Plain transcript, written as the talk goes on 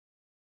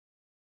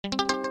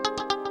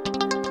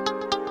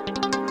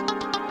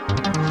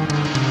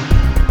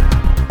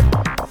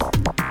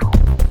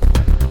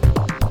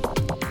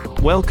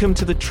Welcome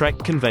to the Trek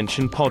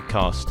Convention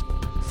podcast.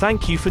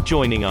 Thank you for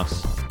joining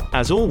us.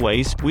 As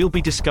always, we'll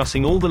be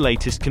discussing all the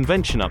latest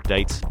convention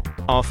updates,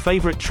 our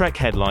favorite Trek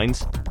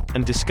headlines,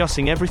 and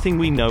discussing everything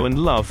we know and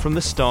love from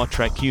the Star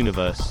Trek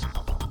universe.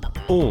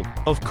 All,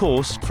 of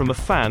course, from a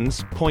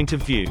fan's point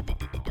of view.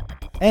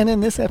 And in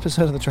this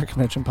episode of the Trek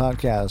Convention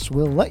podcast,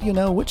 we'll let you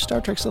know which Star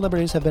Trek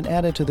celebrities have been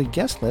added to the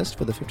guest list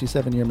for the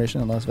 57-year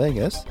mission in Las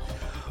Vegas.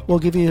 We'll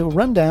give you a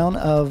rundown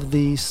of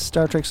the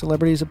Star Trek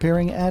celebrities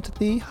appearing at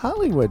the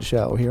Hollywood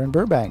show here in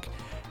Burbank.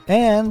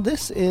 And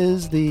this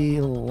is the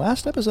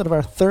last episode of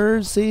our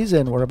third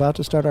season. We're about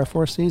to start our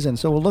fourth season,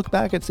 so we'll look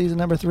back at season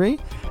number 3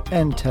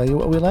 and tell you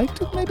what we liked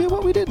and maybe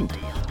what we didn't.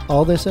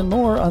 All this and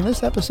more on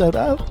this episode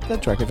of the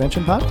Trek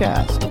Convention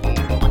podcast.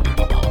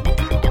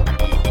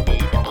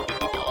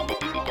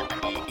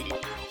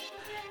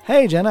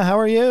 Hey, Jenna, how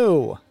are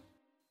you?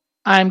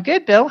 I'm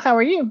good, Bill. How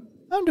are you?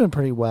 I'm doing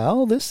pretty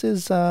well. This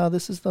is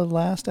the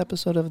last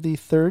episode of the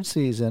third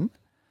season.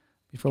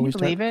 Before we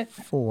start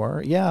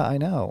 4. Yeah, I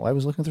know. I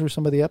was looking through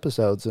some of the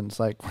episodes, and it's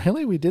like,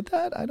 really, we did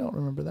that? I don't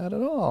remember that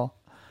at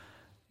all.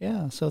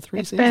 Yeah, so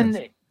 3 seasons.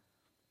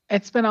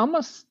 It's been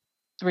almost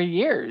 3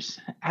 years,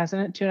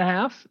 hasn't it?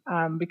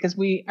 2.5. Because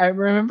I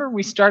remember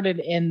we started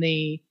in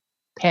the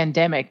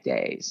pandemic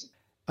days.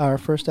 Our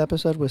first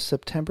episode was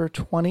September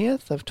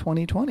 20th of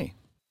 2020.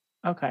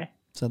 Okay.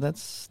 So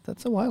that's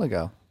a while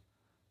ago.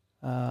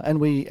 And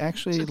we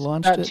actually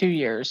launched about it. 2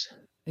 years.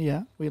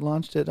 Yeah, we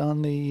launched it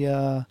on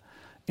the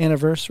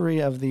anniversary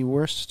of the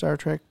worst Star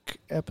Trek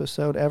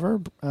episode ever,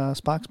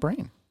 Spock's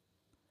Brain,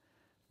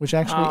 which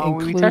actually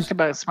includes... we talked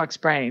about Spock's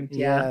Brain.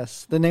 Yeah.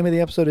 Yes, the name of the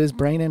episode is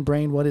Brain and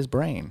Brain, What is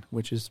Brain?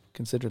 Which is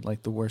considered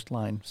like the worst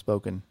line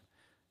spoken,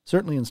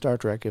 certainly in Star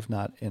Trek, if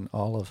not in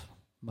all of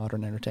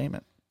modern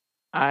entertainment.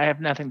 I have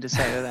nothing to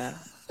say to that.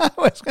 I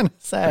was going to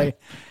say,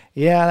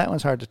 yeah, that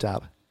one's hard to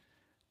top.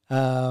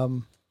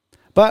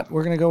 But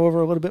we're going to go over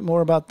a little bit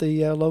more about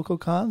the local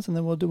cons, and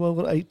then we'll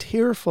do a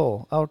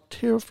tearful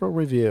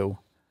review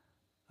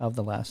of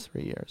the last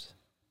 3 years.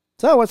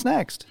 So, what's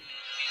next?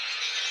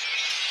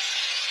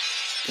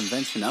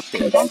 Convention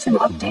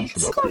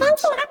updates.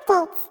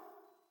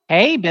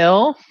 Hey,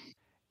 Bill.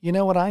 You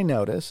know what I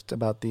noticed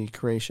about the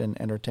Creation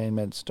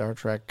Entertainment Star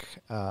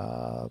Trek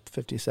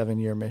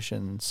 57-year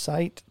mission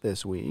site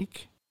this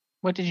week?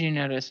 What did you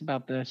notice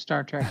about the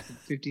Star Trek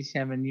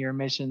 57-year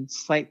mission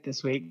slate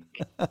this week?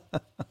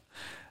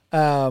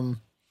 Well,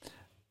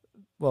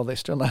 they're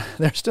still not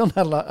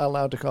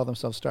allowed to call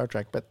themselves Star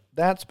Trek, but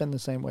that's been the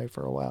same way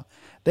for a while.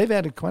 They've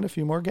added quite a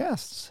few more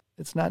guests.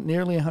 It's not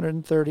nearly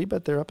 130,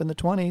 but they're up in the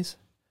 20s.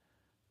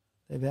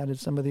 They've added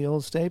some of the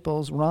old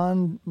staples.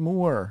 Ron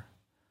Moore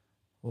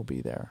will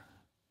be there.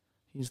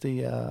 He's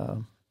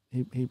the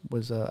he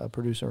was a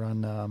producer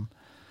on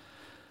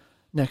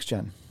Next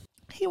Gen.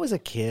 He was a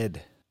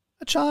kid.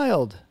 A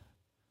child.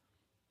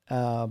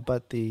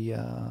 But the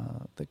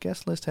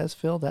guest list has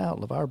filled out.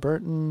 LeVar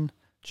Burton,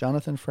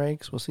 Jonathan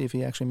Frakes. We'll see if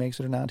he actually makes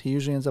it or not. He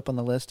usually ends up on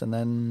the list, and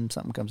then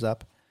something comes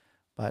up.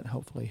 But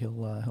hopefully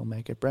he'll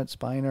make it. Brent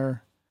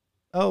Spiner.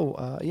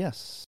 Oh,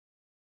 yes.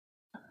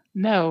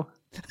 No.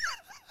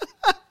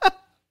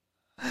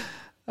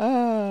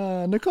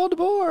 Nicole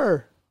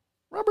DeBoer.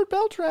 Robert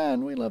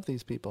Beltran. We love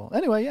these people.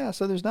 Anyway, yeah,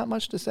 so there's not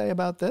much to say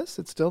about this.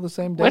 It's still the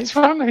same date. What's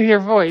wrong with your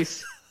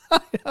voice?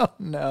 I don't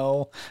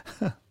know.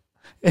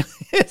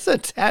 It's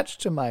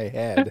attached to my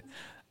head.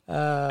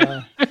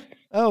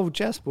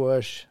 Jess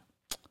Bush.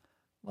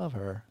 Love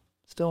her.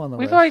 Still on the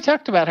list. We've already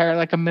talked about her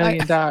like a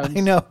million times. I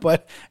know,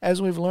 but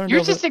as we've learned...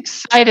 You're just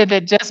excited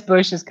that Jess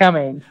Bush is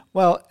coming.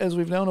 Well, as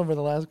we've known over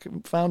the last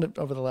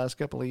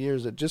couple of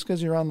years, that just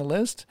because you're on the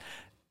list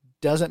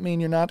doesn't mean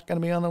you're not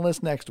going to be on the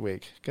list next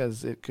week,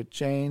 because it could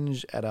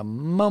change at a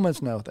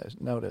moment's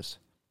notice.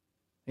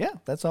 Yeah,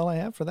 that's all I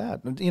have for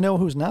that. You know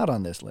who's not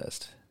on this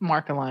list?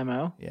 Mark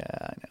Alimo. Yeah,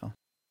 I know.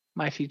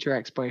 My future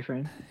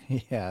ex-boyfriend.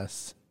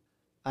 Yes.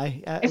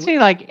 Isn't he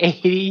like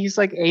 80? He's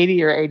like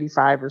 80 or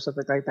 85 or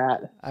something like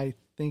that. I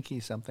think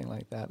he's something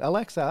like that.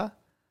 Alexa,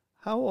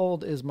 how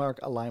old is Mark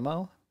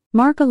Alimo?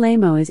 Mark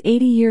Alimo is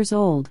 80 years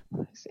old.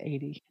 He's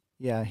 80.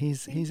 Yeah,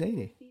 he's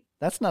 80.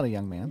 That's not a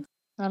young man.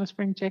 Not a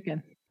spring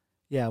chicken.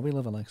 Yeah, we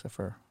love Alexa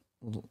for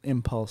little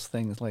impulse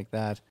things like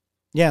that.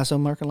 Yeah, so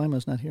Mark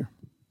Alimo's not here.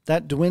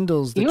 That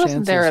dwindles the chances. He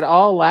wasn't there at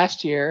all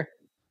last year.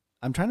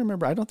 I'm trying to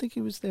remember. I don't think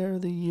he was there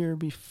the year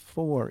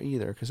before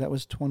either, because that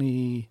was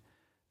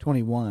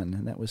 2021,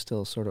 and that was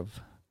still sort of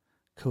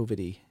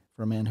COVID-y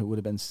for a man who would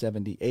have been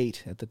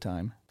 78 at the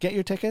time. Get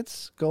your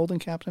tickets. Gold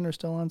and Captain are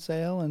still on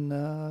sale, and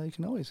you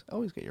can always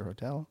get your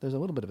hotel. There's a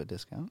little bit of a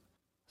discount.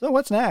 So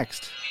what's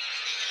next?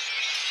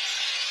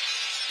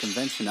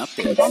 Convention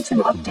updates.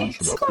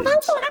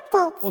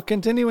 Well,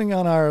 continuing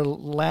on our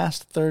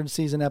last third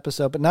season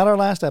episode, but not our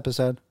last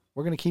episode.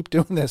 We're going to keep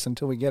doing this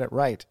until we get it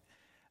right.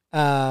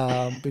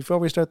 Before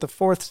we start the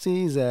fourth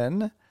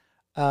season,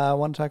 I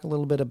want to talk a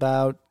little bit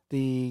about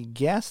the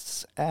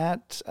guests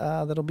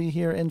that'll be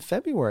here in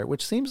February,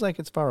 which seems like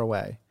it's far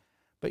away.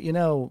 But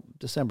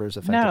December is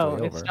effectively over.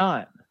 No, it's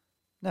not.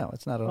 No,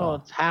 it's not at all. Well,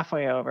 it's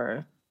halfway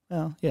over.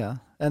 Well, yeah.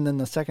 And then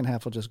the second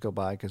half will just go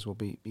by because we'll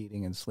be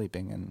eating and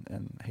sleeping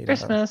and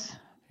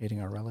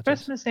hating our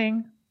relatives.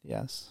 Christmasing.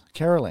 Yes.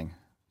 Caroling.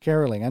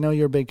 I know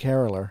you're a big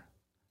caroler.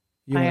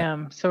 I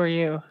am. So are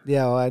you.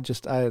 Yeah, well,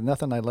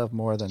 nothing I love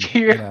more than,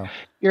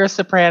 You're a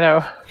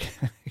soprano.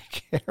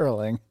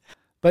 caroling.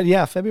 But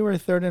yeah, February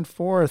 3rd and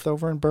 4th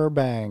over in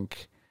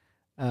Burbank.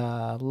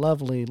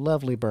 Lovely,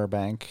 lovely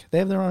Burbank. They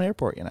have their own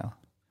airport,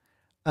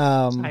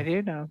 I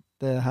do know.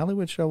 The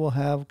Hollywood show will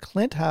have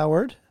Clint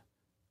Howard,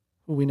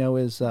 who we know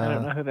is... I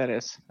don't know who that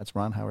is. That's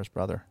Ron Howard's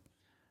brother.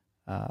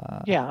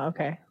 Yeah,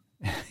 okay.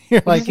 You're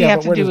What like, does he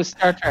have to do with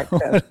Star Trek,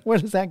 though?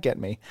 What does that get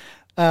me?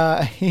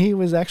 He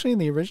was actually in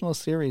the original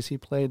series. He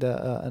played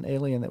an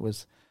alien that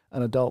was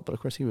an adult, but of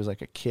course he was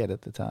like a kid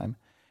at the time.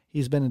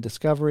 He's been in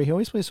Discovery. He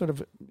always plays sort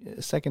of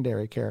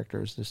secondary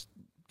characters, just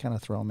kind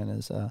of throw him in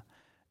as a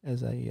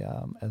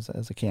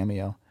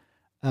cameo.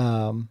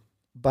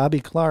 Bobby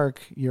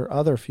Clark, your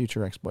other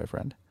future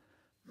ex-boyfriend.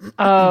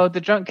 Oh,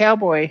 the drunk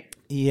cowboy.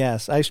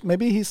 Yes,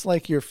 maybe he's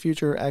like your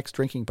future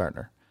ex-drinking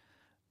partner.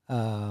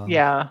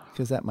 Yeah,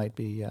 because that might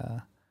be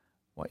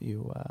what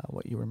you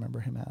remember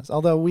him as.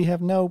 Although we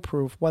have no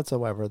proof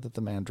whatsoever that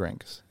the man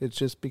drinks. It's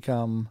just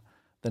become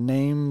the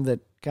name that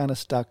kind of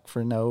stuck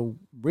for no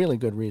really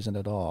good reason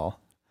at all.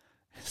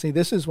 See,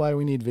 this is why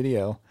we need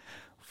video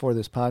for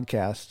this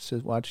podcast, to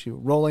watch you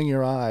rolling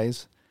your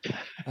eyes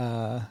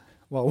while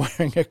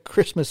wearing a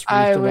Christmas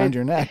wreath around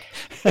your neck.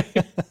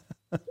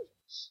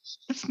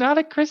 It's not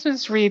a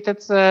Christmas wreath.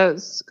 It's a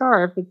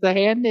scarf. It's a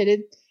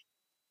hand-knitted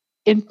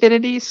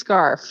infinity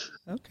scarf.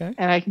 Okay.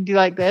 And I can do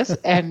like this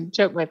and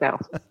choke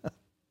myself.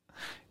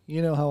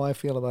 You know how I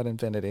feel about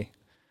infinity.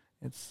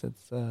 It's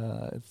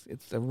a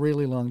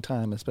really long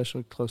time,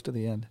 especially close to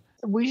the end.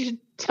 We should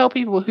tell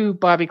people who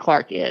Bobby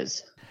Clark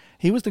is.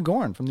 He was the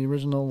Gorn from the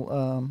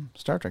original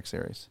Star Trek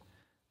series.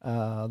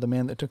 The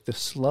man that took the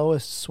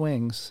slowest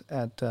swings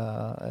at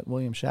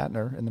William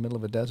Shatner in the middle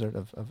of a desert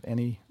of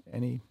any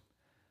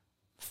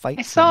fight.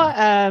 I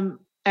saw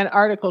an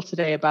article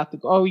today about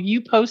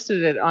you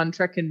posted it on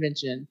Trek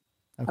Convention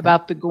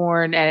about the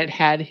Gorn, and it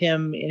had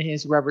him in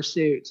his rubber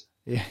suit.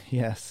 Yeah,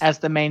 yes. As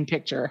the main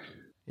picture.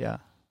 Yeah.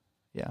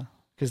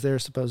 Because they're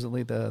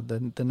supposedly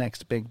the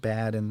next big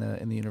bad in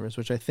the universe,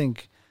 which I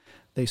think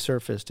they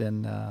surfaced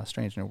in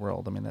Strange New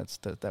World. I mean,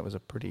 that was a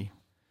pretty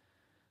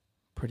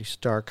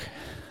stark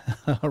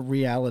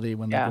reality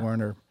when the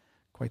Gorn are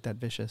quite that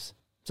vicious.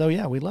 So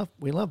yeah, we love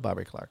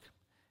Bobby Clark.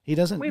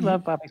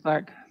 Love Bobby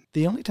Clark.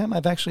 The only time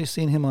I've actually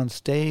seen him on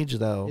stage,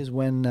 though, is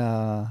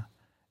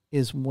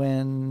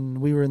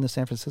when we were in the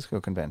San Francisco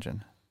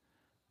convention.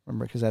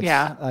 Remember, because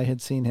I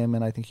had seen him,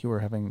 and I think you were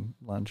having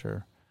lunch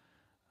or,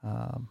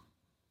 I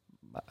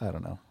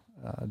don't know,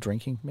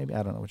 drinking maybe.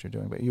 I don't know what you're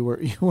doing, but you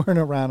weren't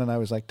around, and I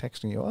was like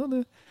texting you.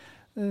 Oh,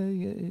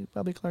 the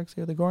Bobby Clark's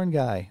here, the Gorn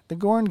guy.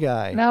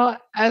 Now,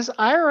 as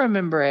I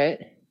remember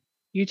it,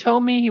 you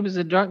told me he was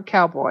a drunk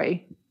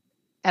cowboy,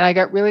 and I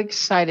got really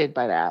excited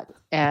by that.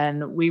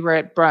 And we were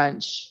at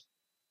brunch,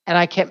 and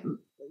I kept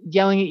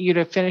yelling at you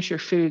to finish your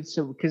food,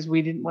 because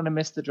we didn't want to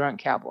miss the drunk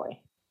cowboy.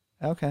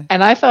 Okay.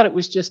 And I thought it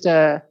was just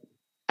a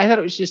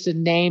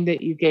name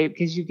that you gave,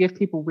 because you give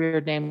people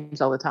weird names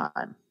all the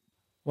time.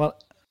 Well,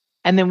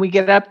 and then we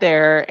get up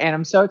there, and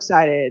I'm so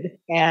excited,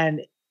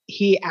 and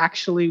he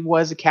actually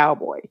was a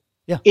cowboy.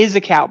 Yeah. Is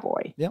a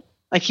cowboy. Yep.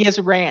 Like he has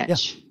a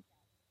ranch. Yeah.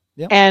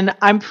 Yep. And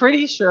I'm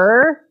pretty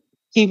sure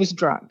he was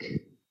drunk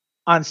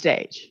on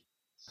stage.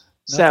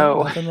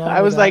 Nothing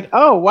I was like,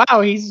 oh,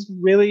 wow, he's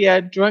really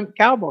a drunk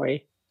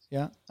cowboy.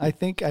 Yeah. I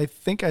think I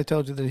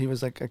told you that he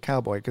was like a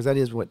cowboy, because that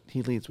is what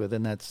he leads with.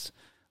 And that's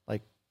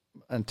like,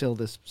 until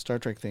this Star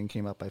Trek thing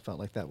came up, I felt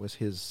like that was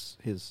his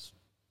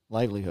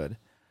livelihood.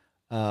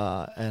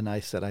 And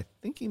I said, I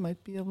think he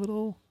might be a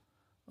little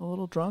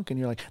drunk. And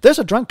you're like, there's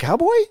a drunk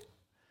cowboy?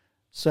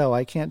 So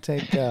I can't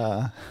take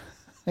credit.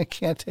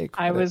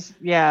 I was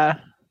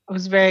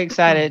very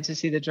excited to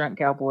see the drunk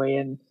cowboy,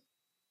 and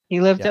he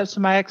lived up to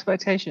my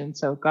expectations.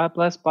 So God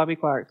bless Bobby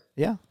Clark.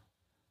 Yeah.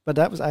 But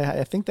that was,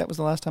 I think that was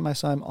the last time I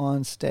saw him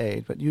on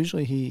stage, but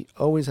usually he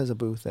always has a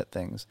booth at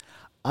things.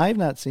 I've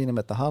not seen him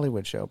at the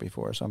Hollywood show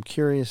before, so I'm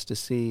curious to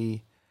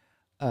see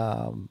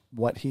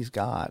what he's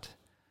got,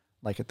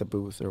 like at the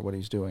booth, or what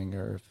he's doing,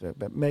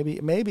 but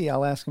maybe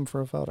I'll ask him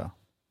for a photo.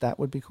 That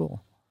would be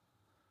cool,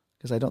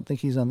 because I don't think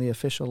he's on the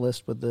official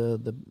list with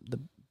the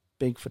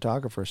big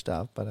photographer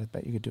stuff, but I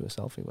bet you could do a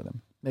selfie with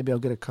him. Maybe I'll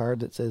get a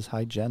card that says,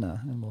 "Hi,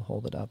 Jenna," and we'll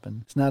hold it up.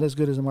 And it's not as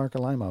good as a Marc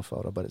Alaimo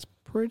photo, but it's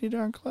pretty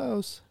darn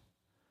close.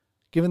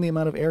 Given the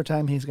amount of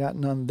airtime he's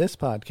gotten on this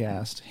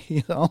podcast,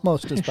 he's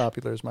almost as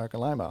popular as Marc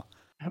Alaimo.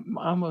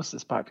 Almost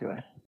as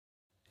popular.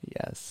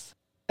 Yes.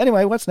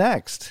 Anyway, what's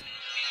next?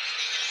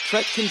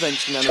 Trek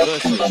Convention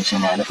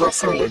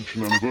Anniversary.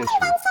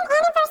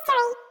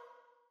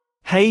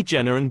 Hey,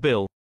 Jenna and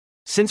Bill.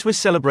 Since we're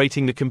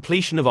celebrating the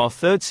completion of our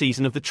third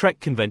season of the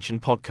Trek Convention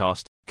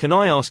podcast, can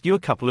I ask you a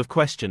couple of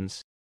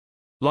questions?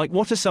 Like,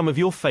 what are some of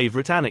your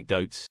favorite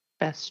anecdotes?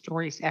 Best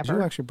stories ever.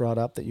 You actually brought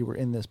up that you were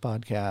in this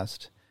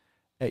podcast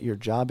at your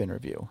job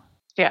interview.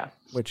 Yeah.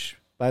 Which,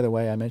 By the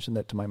way, I mentioned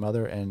that to my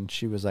mother, and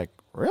she was like,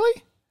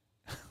 "Really?"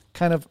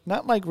 Kind of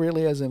not like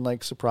really as in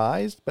like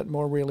surprised, but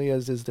more really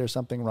as is there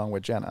something wrong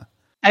with Jenna?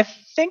 I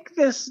think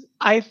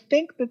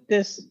that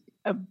this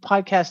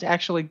podcast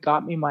actually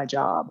got me my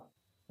job.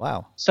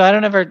 Wow. So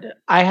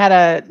I had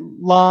a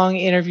long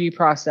interview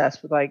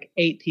process with like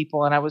 8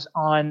 people, and I was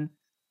on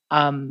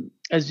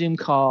a Zoom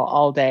call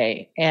all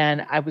day,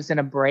 and I was in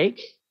a break.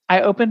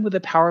 I opened with a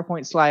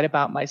PowerPoint slide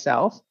about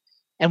myself.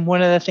 And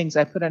one of the things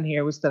I put on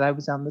here was that I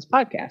was on this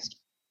podcast.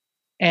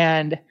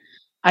 And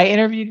I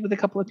interviewed with a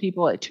couple of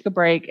people. I took a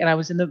break, and I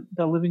was in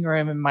the living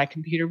room, and my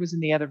computer was in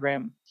the other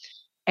room.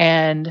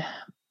 And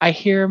I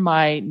hear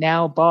my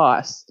now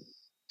boss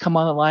come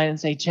on the line and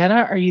say,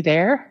 "Jenna, are you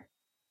there?"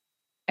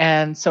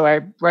 And so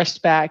I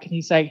rushed back, and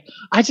he's like,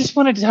 "I just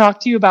wanted to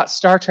talk to you about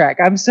Star Trek.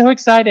 I'm so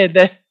excited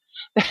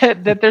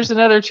that there's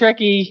another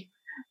Trekkie,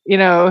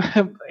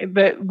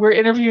 that we're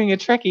interviewing a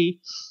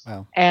Trekkie."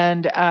 Wow.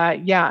 And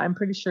I'm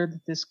pretty sure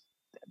that this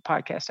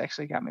podcast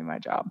actually got me my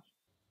job.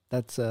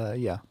 That's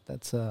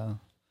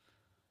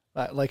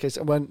like I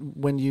said,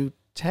 when you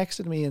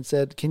texted me and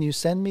said, "Can you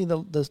send me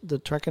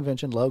the Trek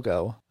Convention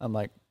logo?" I'm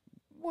like,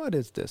 "What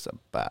is this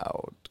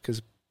about?"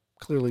 Because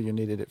clearly you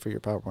needed it for your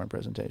PowerPoint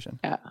presentation.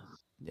 Yeah.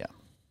 Yeah.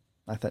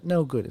 I thought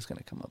no good is going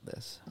to come of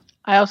this.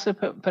 I also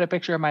put a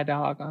picture of my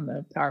dog on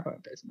the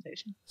PowerPoint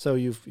presentation. So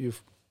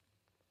you've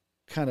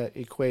kind of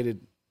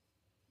equated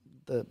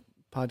the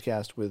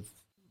podcast with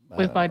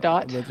my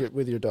dog,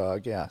 with your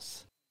dog.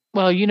 Yes.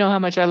 Well, you know how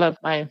much I love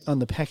on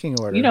the pecking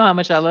order. You know how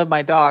much I love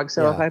my dog.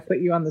 So Yeah. if I put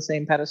you on the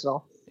same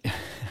pedestal,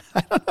 I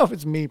don't know if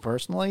it's me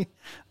personally.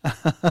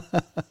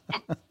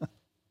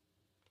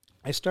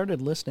 I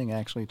started listening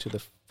actually to the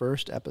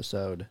first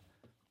episode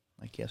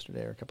like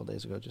yesterday or a couple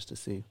days ago just to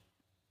see.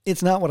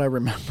 It's not what I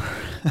remember.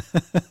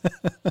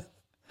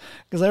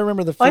 Because I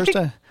remember the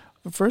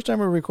first time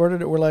we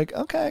recorded it, we're like,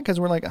 okay, because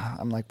we're like,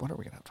 I'm like, what are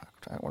we going to talk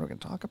about? What are we going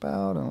to talk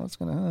about? And what's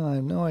going to, I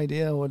have no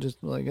idea. We'll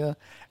just like,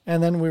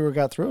 and then we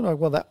got through and like,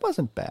 well, that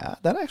wasn't bad.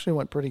 That actually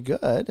went pretty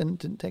good and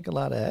didn't take a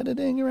lot of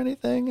editing or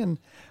anything. And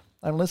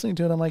I'm listening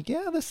to it. I'm like,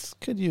 yeah, this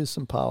could use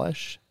some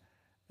polish.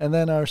 And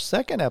then our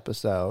second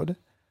episode,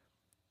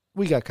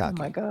 we got cocky.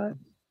 Oh my God.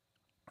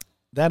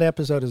 That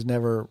episode is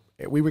never,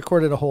 we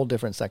recorded a whole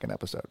different second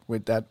episode.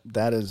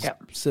 That is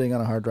sitting on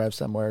a hard drive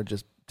somewhere,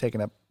 just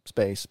taking up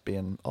space,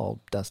 being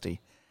all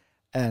dusty.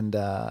 And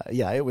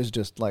it was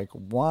just like,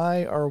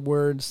 why are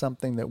words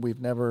something that we've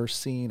never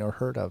seen or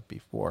heard of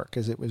before?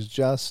 Because it was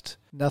just,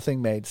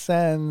 nothing made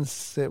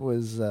sense. It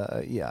was,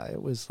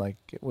 it was like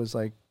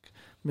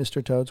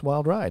Mr. Toad's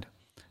Wild Ride.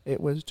 It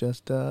was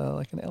just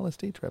like an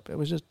LSD trip. It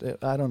was just,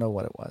 I don't know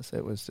what it was.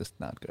 It was just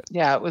not good.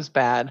 Yeah, it was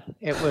bad.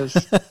 It was,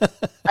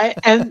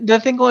 and the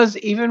thing was,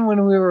 even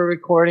when we were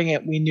recording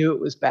it, we knew it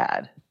was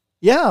bad.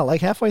 Yeah, like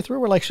halfway through,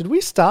 we're like, should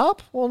we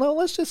stop? Well, no,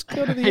 let's just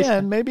go to the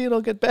end. Maybe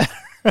it'll get better.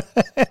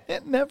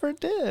 It never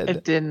did.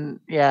 It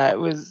didn't. Yeah, it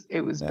was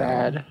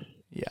bad.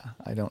 Yeah,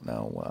 I don't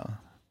know.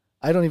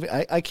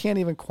 I can't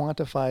even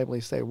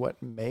quantifiably say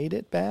what made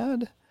it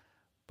bad,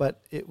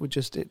 but it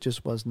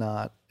just was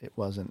not. It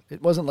wasn't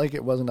like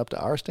it wasn't up to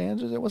our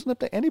standards. It wasn't up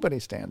to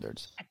anybody's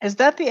standards. Is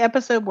that the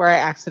episode where I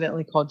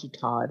accidentally called you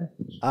Todd?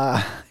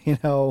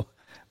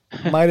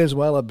 Might as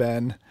well have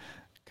been.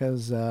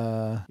 Because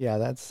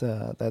that's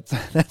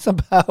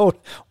about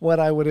what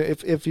I would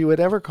if you had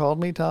ever called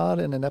me Todd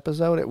in an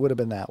episode, it would have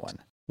been that one.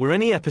 Were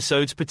any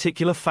episodes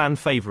particular fan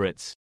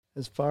favorites?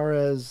 As far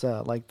as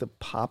like the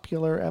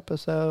popular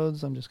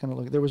episodes, I'm just gonna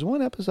look. There was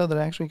one episode that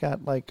actually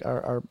got like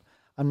our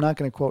I'm not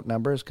going to quote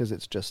numbers because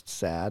it's just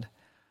sad,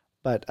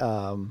 but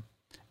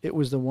it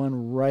was the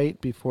one right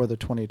before the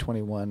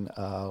 2021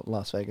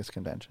 Las Vegas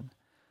convention,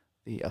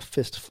 a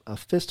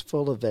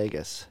fistful of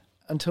Vegas.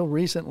 Until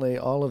recently,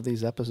 all of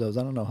these episodes,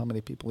 I don't know how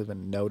many people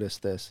even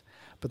noticed this,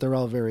 but they're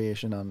all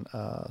variation on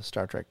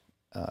Star Trek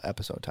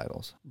episode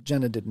titles.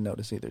 Jenna didn't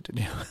notice either, did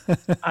you?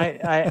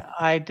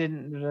 I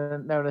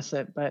didn't notice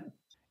it, but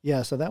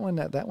yeah. So that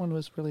one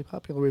was really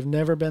popular. We've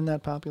never been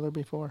that popular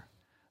before.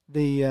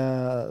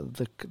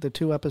 The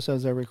 2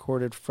 episodes I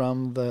recorded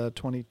from the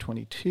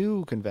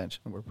 2022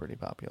 convention were pretty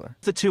popular.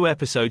 The 2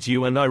 episodes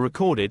you and I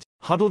recorded,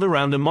 huddled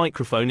around a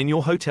microphone in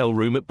your hotel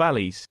room at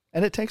Bally's.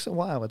 And it takes a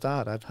while. It's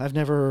odd. I've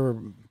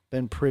never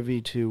been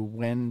privy to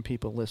when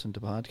people listen to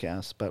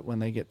podcasts, but when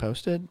they get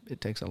posted,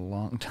 it takes a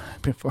long time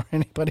before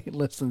anybody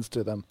listens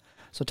to them.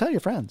 So tell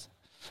your friends.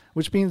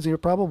 Which means the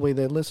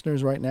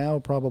listeners right now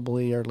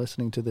probably are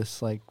listening to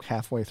this like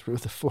halfway through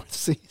the 4th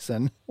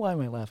season. Why am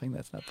I laughing?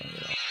 That's not funny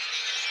at all.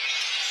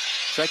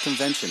 Trek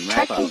Convention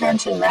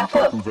Wrap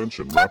Up.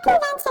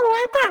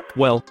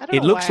 Well,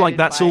 it looks like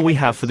that's all we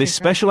have for this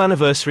special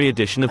anniversary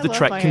edition of the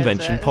Trek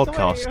Convention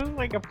podcast. It was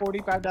like a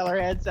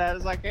 $45 headset. It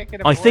was like,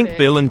 I think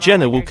Bill and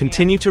Jenna will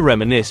continue to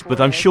reminisce, but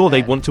I'm sure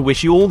they'd want to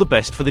wish you all the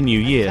best for the new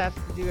year.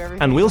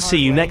 And we'll see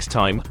you next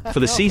time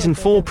for the Season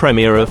 4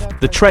 premiere of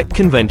the Trek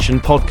Convention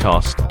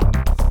podcast.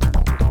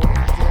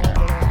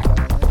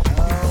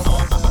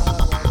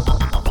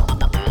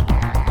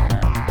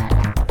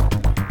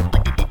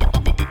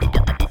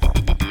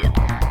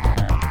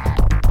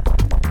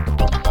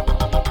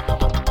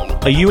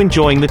 Are you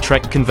enjoying the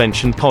Trek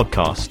Convention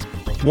podcast?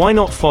 Why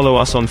not follow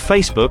us on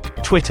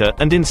Facebook, Twitter,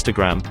 and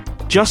Instagram?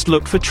 Just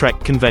look for Trek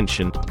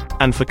Convention.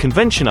 And for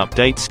convention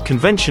updates,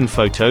 convention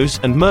photos,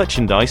 and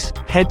merchandise,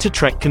 head to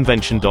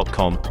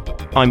trekconvention.com.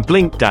 I'm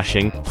Blink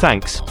Dashing,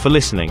 thanks for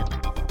listening.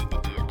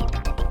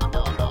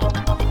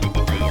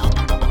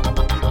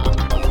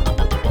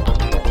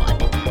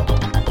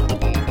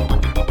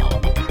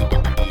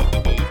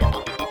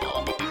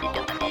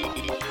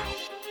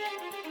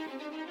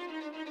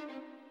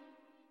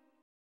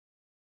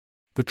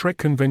 The Trek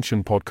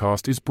Convention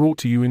podcast is brought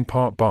to you in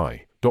part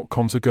by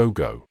 .com's A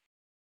Go-Go.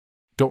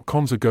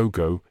 .com's A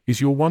Go-Go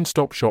is your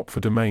one-stop shop for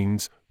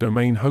domains,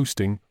 domain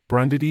hosting,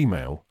 branded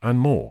email, and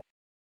more.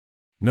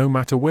 No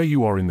matter where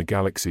you are in the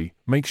galaxy,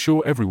 make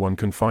sure everyone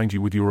can find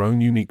you with your own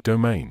unique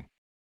domain.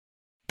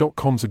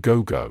 .com's A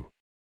Go-Go.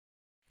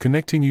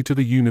 Connecting you to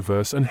the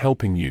universe and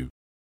helping you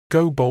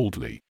go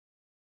boldly.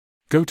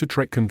 Go to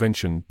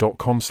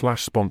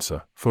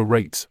trekconvention.com/sponsor for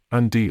rates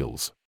and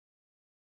deals.